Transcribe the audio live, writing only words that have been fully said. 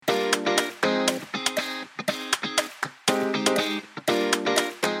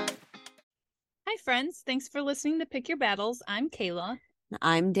friends. Thanks for listening to Pick Your Battles. I'm Kayla.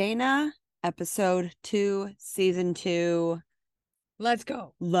 I'm Dana. Episode 2, season 2. Let's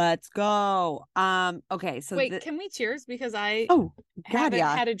go. Okay, so wait, can we cheers? Because I haven't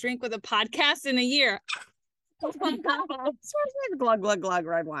had a drink with a podcast in a year. Glug, glug, glug,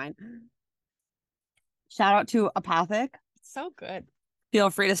 red wine. Shout out to Apothic. So good.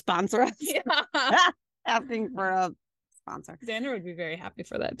 Feel free to sponsor us. Yeah. Asking for a sponsor. Xander would be very happy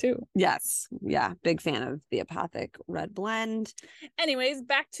for that too. Yes. Yeah. Big fan of the Apothic red blend. Anyways,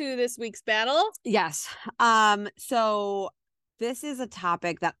 back to this week's battle. Yes. So this is a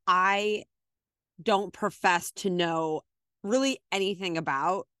topic that I don't profess to know really anything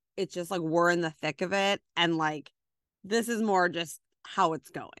about. It's just like we're in the thick of it. And like, this is more just how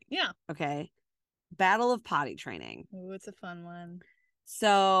it's going. Yeah. Okay. Battle of potty training. Ooh, it's a fun one.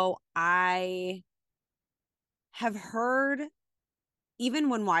 So I have heard, even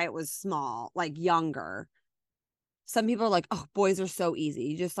when Wyatt was small, like younger, some people are like, oh, boys are so easy.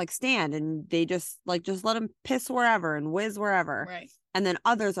 You just like stand and they just let them piss wherever and whiz wherever. Right. And then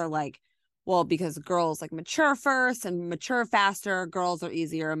others are like, well, because girls like mature first and mature faster, girls are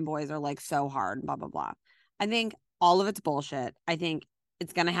easier and boys are like so hard, blah, blah, blah. I think all of it's bullshit. I think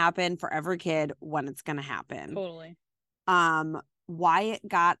it's going to happen for every kid when it's going to happen. Totally. Wyatt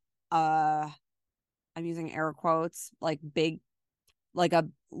got I'm using air quotes, like big, like a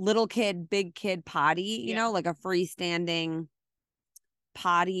little kid, big kid potty, you know, like a freestanding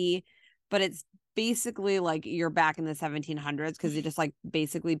potty, but it's basically like you're back in the 1700s because you just like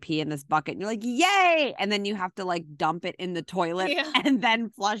basically pee in this bucket and you're like, yay! And then you have to like dump it in the toilet and then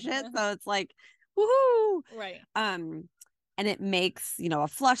flush it. So it's like, woohoo! Right. And it makes, you know, a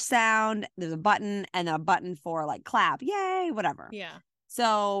flush sound. There's a button and a button for like clap, yay, whatever. Yeah.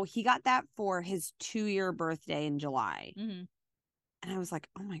 So he got that for his 2-year birthday in July. Mm-hmm. And I was like,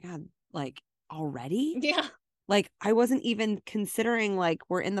 oh my God, like already? Yeah. Like I wasn't even considering like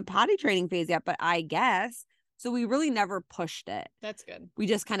we're in the potty training phase yet, but I guess. So we really never pushed it. That's good. We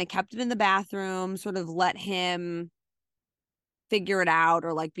just kind of kept it in the bathroom, sort of let him figure it out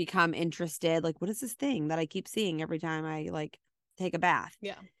or like become interested. Like, what is this thing that I keep seeing every time I like take a bath?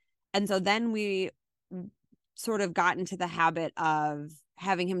 Yeah. And so then we sort of got into the habit of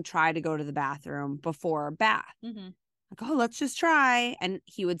having him try to go to the bathroom before a bath. Mm-hmm. Like, oh, let's just try. And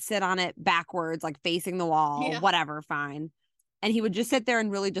he would sit on it backwards, like facing the wall, whatever, fine. And he would just sit there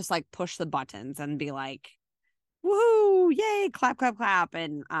and really just like push the buttons and be like, woohoo, yay, clap, clap, clap.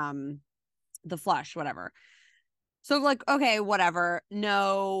 And the flush, whatever. So like, okay, whatever.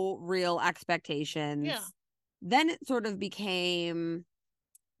 No real expectations. Yeah. Then it sort of became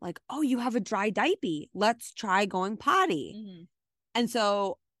like, oh, you have a dry diaper. Let's try going potty. Mm-hmm. And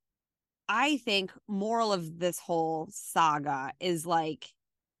so I think moral of this whole saga is like,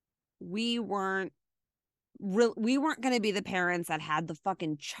 we weren't going to be the parents that had the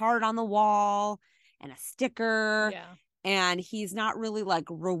fucking chart on the wall and a sticker. Yeah. And he's not really like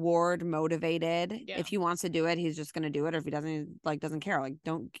reward motivated. Yeah. If he wants to do it, he's just going to do it. Or if he doesn't care. Like,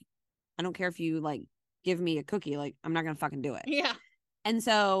 I don't care if you like give me a cookie. Like, I'm not going to fucking do it. Yeah. And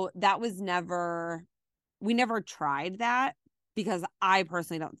so that was we never tried that because I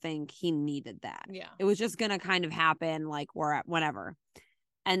personally don't think he needed that. Yeah. It was just going to kind of happen like whenever.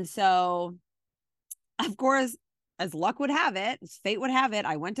 And so, of course, as luck would have it, as fate would have it,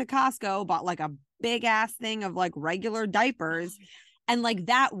 I went to Costco, bought like a big ass thing of like regular diapers. Oh, yeah. And like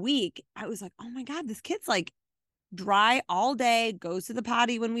that week, I was like, oh my God, this kid's like dry all day, goes to the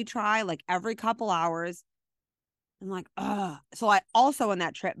potty when we try, like every couple hours. I'm like, ugh. So I also on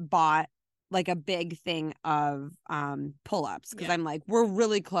that trip bought like a big thing of pull-ups because I'm like, we're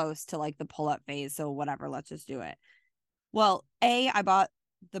really close to like the pull-up phase. So whatever, let's just do it. Well, I bought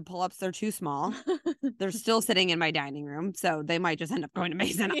the pull-ups. They're too small. They're still sitting in my dining room. So they might just end up going to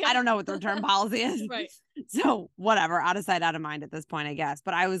Mason. Yeah. I don't know what the return policy is. Right. So whatever, out of sight, out of mind at this point, I guess.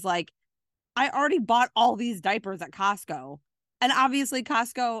 But I was like, I already bought all these diapers at Costco. And obviously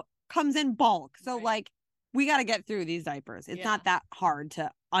Costco comes in bulk. So like, we got to get through these diapers. It's not that hard to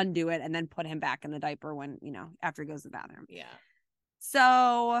undo it and then put him back in the diaper when, you know, after he goes to the bathroom. Yeah.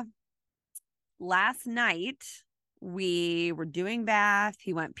 So last night we were doing bath.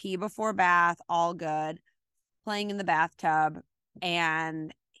 He went pee before bath, all good, playing in the bathtub.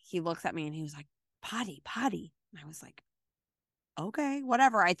 And he looks at me and he was like, potty. And I was like, okay,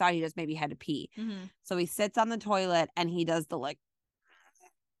 whatever. I thought he just maybe had to pee. Mm-hmm. So he sits on the toilet and he does the like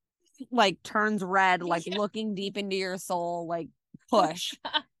turns red, like looking deep into your soul, like push.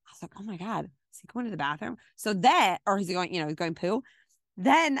 I was like, oh my God, is he going to the bathroom? So then, or is he going, he's going poo?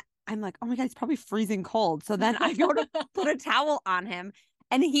 Then I'm like, oh my God, he's probably freezing cold. So then I go to put a towel on him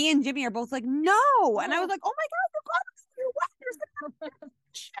And he and Jimmy are both like, no. And I was like, oh my God, you're wet.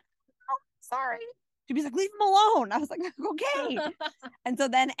 Shit. Oh, sorry. Jimmy's like, leave him alone. I was like, okay. And so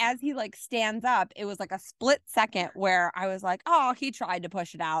then as he like stands up, it was like a split second where I was like, oh, he tried to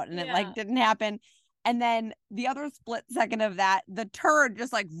push it out and it like didn't happen. And then the other split second of that, the turd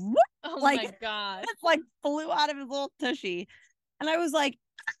just like, whoop, Oh like, my God. It's like flew out of his little tushy. And I was like,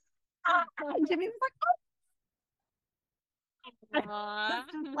 ah. And Jimmy was like, oh.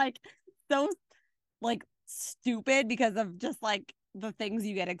 This is like so like stupid because of just like the things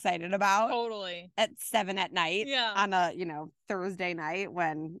you get excited about Totally at 7 p.m. Yeah. on a Thursday night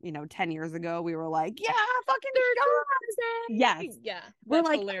when 10 years ago we were like, yeah, fucking Thursday. Yes. Yeah. We're That's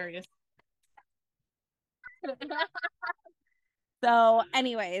like hilarious. So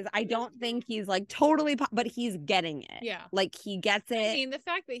anyways, I don't think he's like totally but he's getting it. Yeah. Like he gets it. I mean, the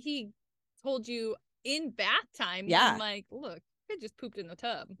fact that he told you in bath time, Yeah, like, look, I just pooped in the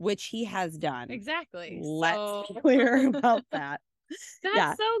tub, which he has done. Exactly. Let's be clear about that.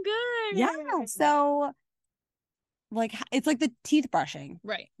 That's so good. Yeah. So like it's like the teeth brushing.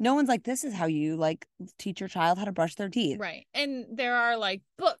 Right. No one's like, this is how you like teach your child how to brush their teeth. Right. And there are like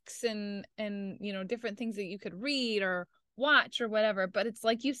books and different things that you could read or watch or whatever, but it's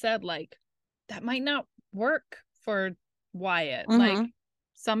like you said, like that might not work for Wyatt. Like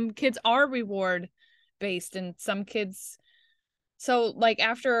some kids are reward based and some kids. So like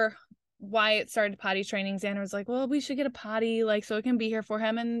after Wyatt started potty training, Xander was like, well, we should get a potty, like, so it can be here for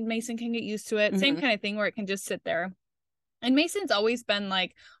him and Mason can get used to it. Same kind of thing where it can just sit there. And Mason's always been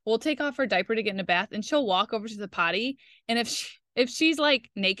like, we'll take off her diaper to get in a bath and she'll walk over to the potty. And if she's like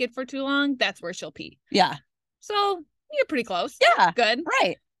naked for too long, that's where she'll pee. Yeah. So you're pretty close. Yeah. Good.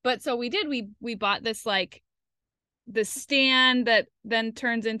 Right. But so we bought this like the stand that then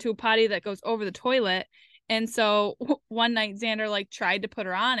turns into a potty that goes over the toilet. And so one night Xander like tried to put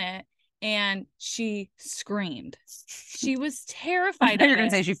her on it and she screamed. She was terrified. You're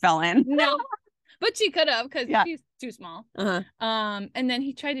gonna say she fell in. No. But she could have because she's too small. And then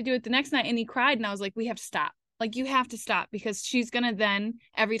he tried to do it the next night and he cried and I was like, we have to stop. Like, you have to stop because she's going to then,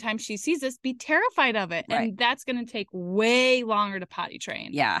 every time she sees this, be terrified of it. Right. And that's going to take way longer to potty train.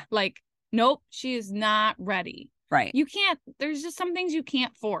 Yeah. Like, nope, she is not ready. Right. You can't, there's just some things you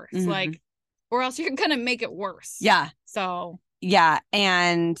can't force. Like, or else you're going to make it worse. Yeah. So. Yeah.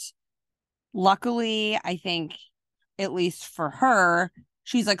 And luckily, I think, at least for her,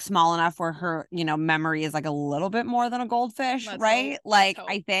 she's like small enough where her, memory is like a little bit more than a goldfish, right? Like,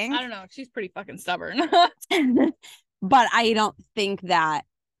 I think. I don't know. She's pretty fucking stubborn. But I don't think that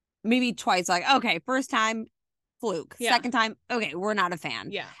maybe twice, like, okay, first time, fluke. Yeah. Second time, okay, we're not a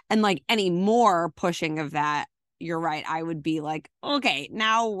fan. Yeah. And like any more pushing of that, you're right. I would be like, okay,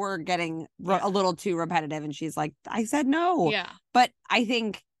 now we're getting a little too repetitive. And she's like, I said no. Yeah. But I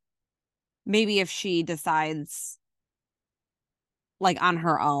think maybe if she decides like on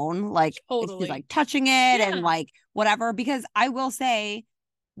her own, like if she's like touching it and like whatever, because I will say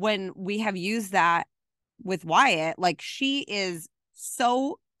when we have used that with Wyatt, like she is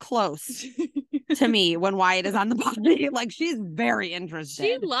so close to me when Wyatt is on the potty. Like she's very interested.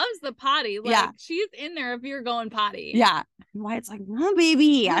 She loves the potty. Like she's in there if you're going potty. Yeah. And Wyatt's like, no,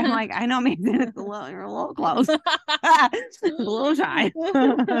 baby. I'm like, I know, maybe it's you're a little close. A little shy.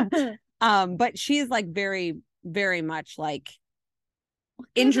 But she's like very, very much like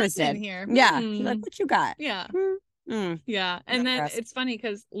interested here. Yeah. She's like, what you got? Yeah. Yeah. And then it's funny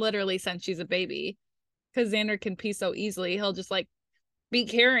because literally since she's a baby, because Xander can pee so easily, he'll just like be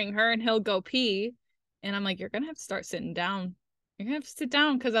carrying her and he'll go pee. And I'm like, you're gonna have to start sitting down. You're gonna have to sit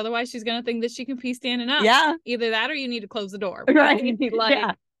down because otherwise she's gonna think that she can pee standing up. Yeah. Either that or you need to close the door. Right.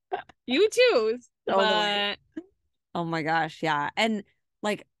 Like you choose. Totally. But... Oh my gosh. Yeah. And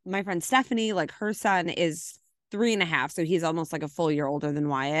like my friend Stephanie, like her son is 3.5, so he's almost like a full year older than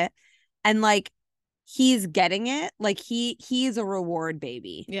Wyatt, and like he's getting it. Like he's a reward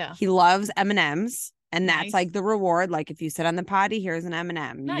baby. Yeah, he loves M&Ms, and that's like the reward. Like if you sit on the potty, here's an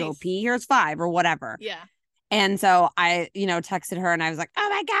M&M. You go pee, here's 5 or whatever. Yeah. And so I texted her and I was like, oh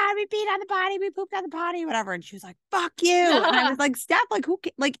my god, we peed on the potty, we pooped on the potty, whatever. And she was like, fuck you. And I was like, Steph, like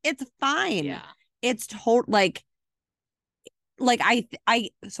like it's fine. Yeah, it's like I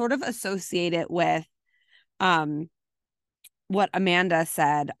sort of associate it with what Amanda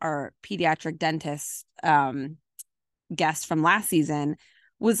said, our pediatric dentist guest from last season,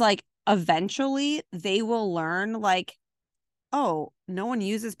 was like eventually they will learn like, oh, no one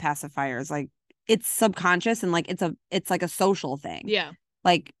uses pacifiers, like it's subconscious and like it's like a social thing. Yeah.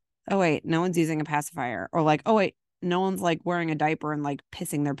 Like, oh wait, no one's using a pacifier, or like, oh wait, no one's like wearing a diaper and like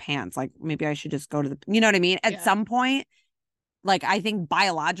pissing their pants, like maybe I should just go to the, you know what I mean? At some point Like, I think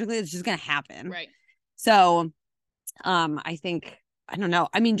biologically it's just going to happen. Right. So, I think, I don't know.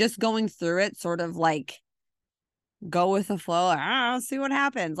 I mean, just going through it, sort of like go with the flow. I don't know, see what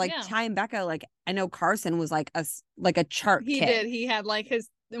happens. Like Ty and Becca, like I know Carson was like a chart He kit. did. He had like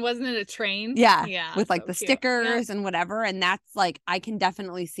wasn't it a train? Yeah. Yeah. With like the cute stickers and whatever. And that's like, I can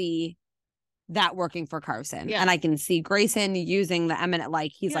definitely see that working for Carson. Yeah. And I can see Grayson using the M&M,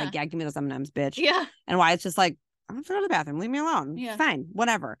 like he's like, yeah, give me those M&Ms, bitch. Yeah. And Wyatt's just like, I'm gonna go to the bathroom. Leave me alone. Yeah. Fine.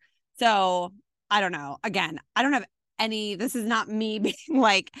 Whatever. So I don't know. Again, I don't have this is not me being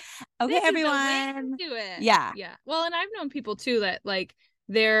like, okay, this everyone. Do it. Yeah. Yeah. Well, and I've known people too that like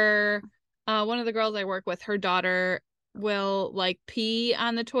they're one of the girls I work with, her daughter will like pee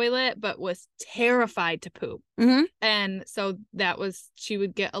on the toilet, but was terrified to poop. Mm-hmm. And so she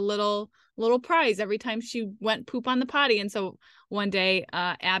would get a little prize every time she went poop on the potty. And so one day,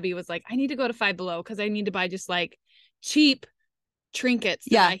 Abby was like, I need to go to Five Below because I need to buy just like cheap trinkets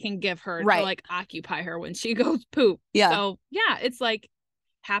that I can give her to like occupy her when she goes poop. Yeah. So yeah, it's like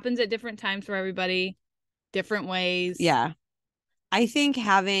happens at different times for everybody, different ways. Yeah. I think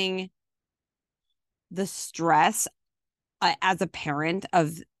having the stress as a parent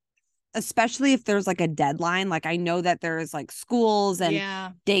of, especially if there's like a deadline, like I know that there's like schools and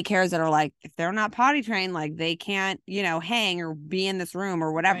daycares that are like, if they're not potty trained, like they can't, hang or be in this room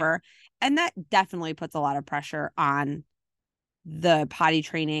or whatever. Right. And that definitely puts a lot of pressure on the potty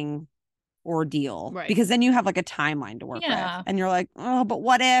training ordeal. Right. Because then you have like a timeline to work with and you're like, oh, but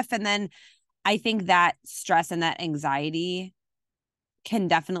what if? And then I think that stress and that anxiety can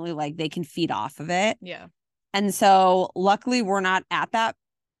definitely like, they can feed off of it. Yeah. And so luckily we're not at that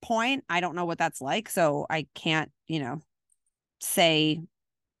point. I don't know what that's like. So I can't, say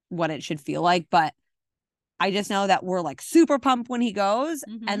what it should feel like, but I just know that we're like super pumped when he goes.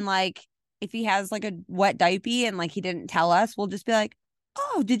 Mm-hmm. And like, if he has like a wet diaper and like he didn't tell us, we'll just be like,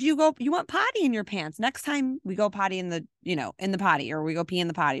 oh, you want potty in your pants? Next time we go potty in the, in the potty, or we go pee in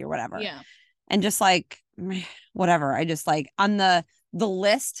the potty or whatever. Yeah. And just like, whatever. I just like on the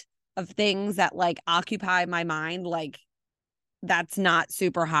list of things that like occupy my mind, like that's not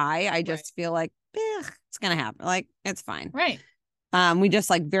super high. I just feel like it's going to happen. Like it's fine. Right. We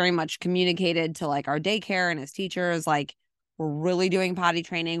just like very much communicated to like our daycare and his teachers, like, we're really doing potty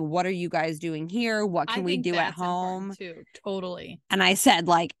training. What are you guys doing here? What can we do at home? Too. Totally. And I said,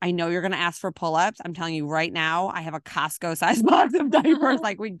 like, I know you're going to ask for pull-ups. I'm telling you right now, I have a Costco size box of diapers.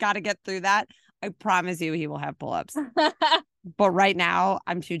 Like, we got to get through that. I promise you he will have pull-ups. But right now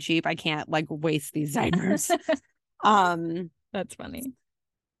I'm too cheap. I can't like waste these diapers. That's funny.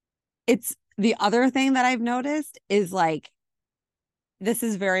 It's the other thing that I've noticed is like, this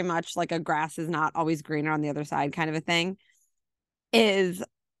is very much like a grass is not always greener on the other side kind of a thing, is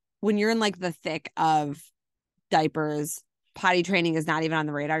when you're in like the thick of diapers, potty training is not even on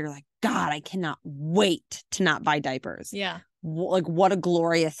the radar. You're like, God, I cannot wait to not buy diapers. Yeah. Like what a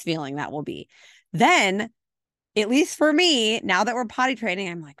glorious feeling that will be. Then, at least for me, now that we're potty training,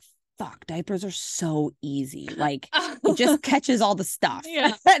 I'm like, fuck, diapers are so easy. Like it just catches all the stuff.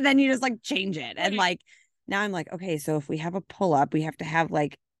 Yeah. And then you just like change it. Right. And like, now I'm like, okay, so if we have a pull up, we have to have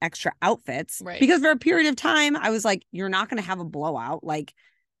like extra outfits. Right. Because for a period of time, I was like, you're not going to have a blowout. Like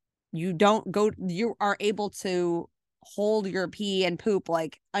you are able to hold your pee and poop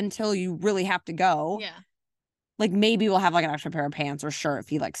like until you really have to go. Yeah. Like maybe we'll have like an extra pair of pants or shirt if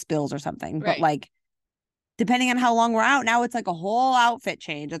he like spills or something. Right. But like, depending on how long we're out, now it's like a whole outfit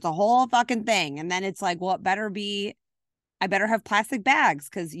change. It's a whole fucking thing. And then it's like, well, I better have plastic bags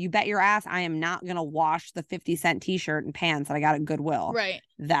because you bet your ass I am not going to wash the 50-cent t-shirt and pants that I got at Goodwill. Right.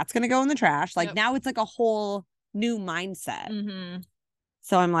 That's going to go in the trash. Like now it's like a whole new mindset. Mm-hmm.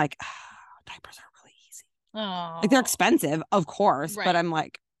 So I'm like, diapers are really easy. Oh. Like they're expensive, of course. Right. But I'm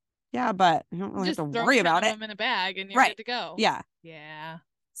like, yeah, but you don't really have to worry about it. Just throw them in a bag and you're good to go. Yeah. Yeah.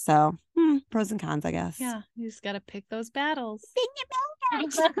 So pros and cons, I guess. Yeah. You just got to pick those battles.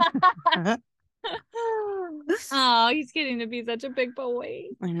 Oh, he's getting to be such a big boy.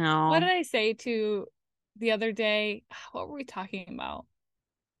 I know. What did I say to the other day? What were we talking about?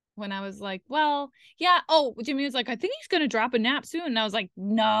 When I was like, well, yeah. Oh, Jimmy was like, I think he's going to drop a nap soon. And I was like,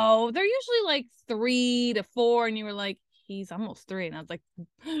 no, they're usually like 3 to 4. And you were like, he's almost 3. And I was like,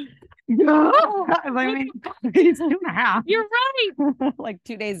 no. I mean, he's 2.5. You're right. Like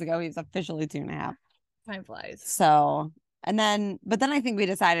 2 days ago, he's officially 2.5. Time flies. So, but then I think we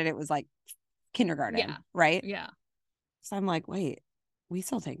decided it was like kindergarten. Yeah. Right. Yeah. So I'm like, wait, we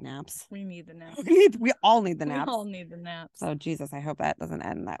still take naps. We need the naps. We all need the naps. We all need the naps. So Jesus, I hope that doesn't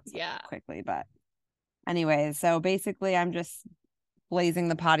end that so quickly. But anyways, so basically I'm just blazing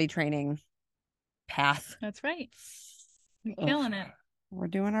the potty training path. That's right. You're killing it. We're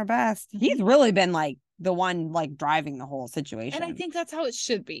doing our best. He's really been like the one like driving the whole situation. And I think that's how it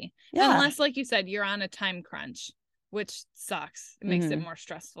should be. Yeah. Unless, like you said, you're on a time crunch, which sucks. It makes it more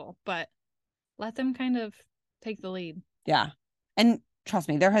stressful, but let them kind of take the lead. Yeah. And trust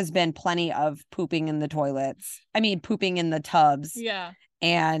me, there has been plenty of pooping in the toilets. I mean, pooping in the tubs. Yeah.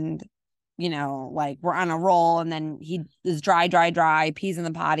 And, you know, like we're on a roll and then he is dry, pees in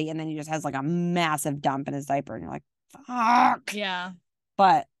the potty, and then he just has like a massive dump in his diaper. And you're like, fuck. Yeah.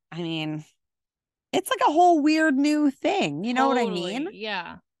 But I mean, it's like a whole weird new thing. You know what I mean?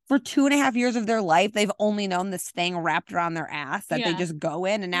 Yeah. For 2.5 years of their life, they've only known this thing wrapped around their ass that they just go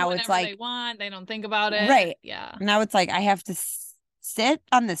in. And now it's like they want, they don't think about it. Right. Yeah. Now it's like I have to sit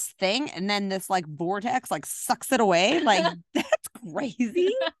on this thing and then this like vortex like sucks it away. Like that's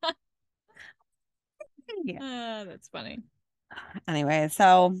crazy. Yeah. That's funny. Anyway,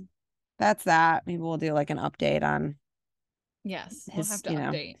 so that's that. Maybe we'll do like an update on Yes. his, We'll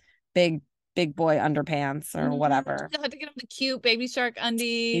have to update. Big boy underpants or whatever. You'll have to get him the cute baby shark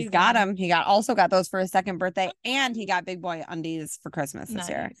undies. He's got them. He also got those for his second birthday, and he got big boy undies for Christmas this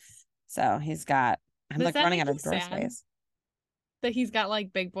year. So he's got. I'm like running out of drawer space. That he's got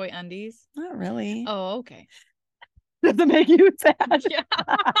like big boy undies. Not really. Oh, okay. Does it make you sad? Yeah.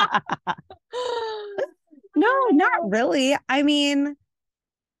 No, not really. I mean,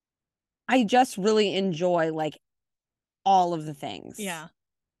 I just really enjoy like all of the things. Yeah.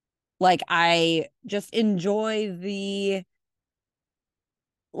 Like I just enjoy the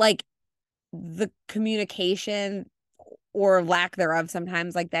communication or lack thereof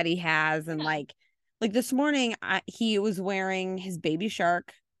sometimes like that he has. And like this morning he was wearing his baby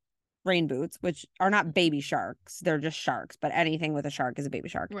shark rain boots, which are not baby sharks. They're just sharks, but anything with a shark is a baby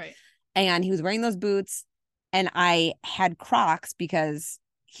shark. Right. And he was wearing those boots and I had Crocs because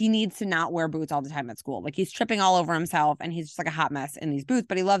he needs to not wear boots all the time at school. Like he's tripping all over himself and he's just like a hot mess in these boots,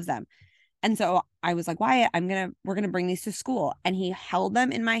 but he loves them. And so I was like, Wyatt, we're going to bring these to school. And he held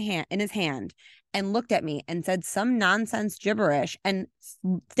them in his hand and looked at me and said some nonsense gibberish and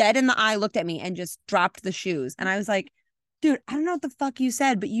dead in the eye looked at me and just dropped the shoes. And I was like, dude, I don't know what the fuck you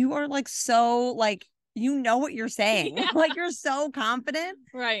said, but you are like, so like, you know what you're saying. Yeah. Like you're so confident.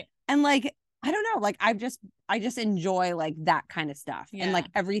 Right. And like, I don't know, like I just enjoy like that kind of stuff. Yeah. And like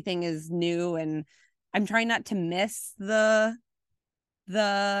everything is new and I'm trying not to miss the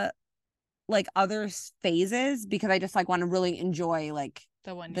like other phases because I just like want to really enjoy like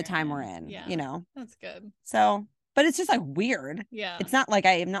the time we're in, you know? That's good. So, but it's just like weird. Yeah. It's not like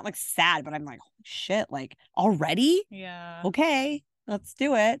I'm not like sad, but I'm like, holy shit, like already? Yeah. Okay, let's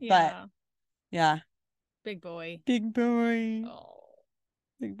do it. Yeah. But yeah. Big boy. Big boy. Oh.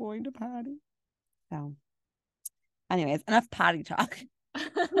 Big boy to potty. So anyways, enough potty talk.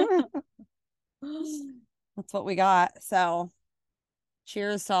 That's what we got. So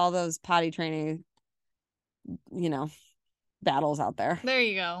cheers to all those potty training, you know, battles out there. There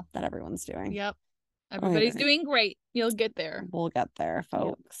you go. That everyone's doing. Yep. Everybody's doing great. You'll get there. We'll get there,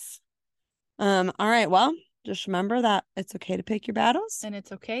 folks. Yep. All right. Well, just remember that it's okay to pick your battles. And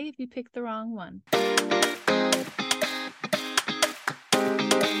it's okay if you pick the wrong one.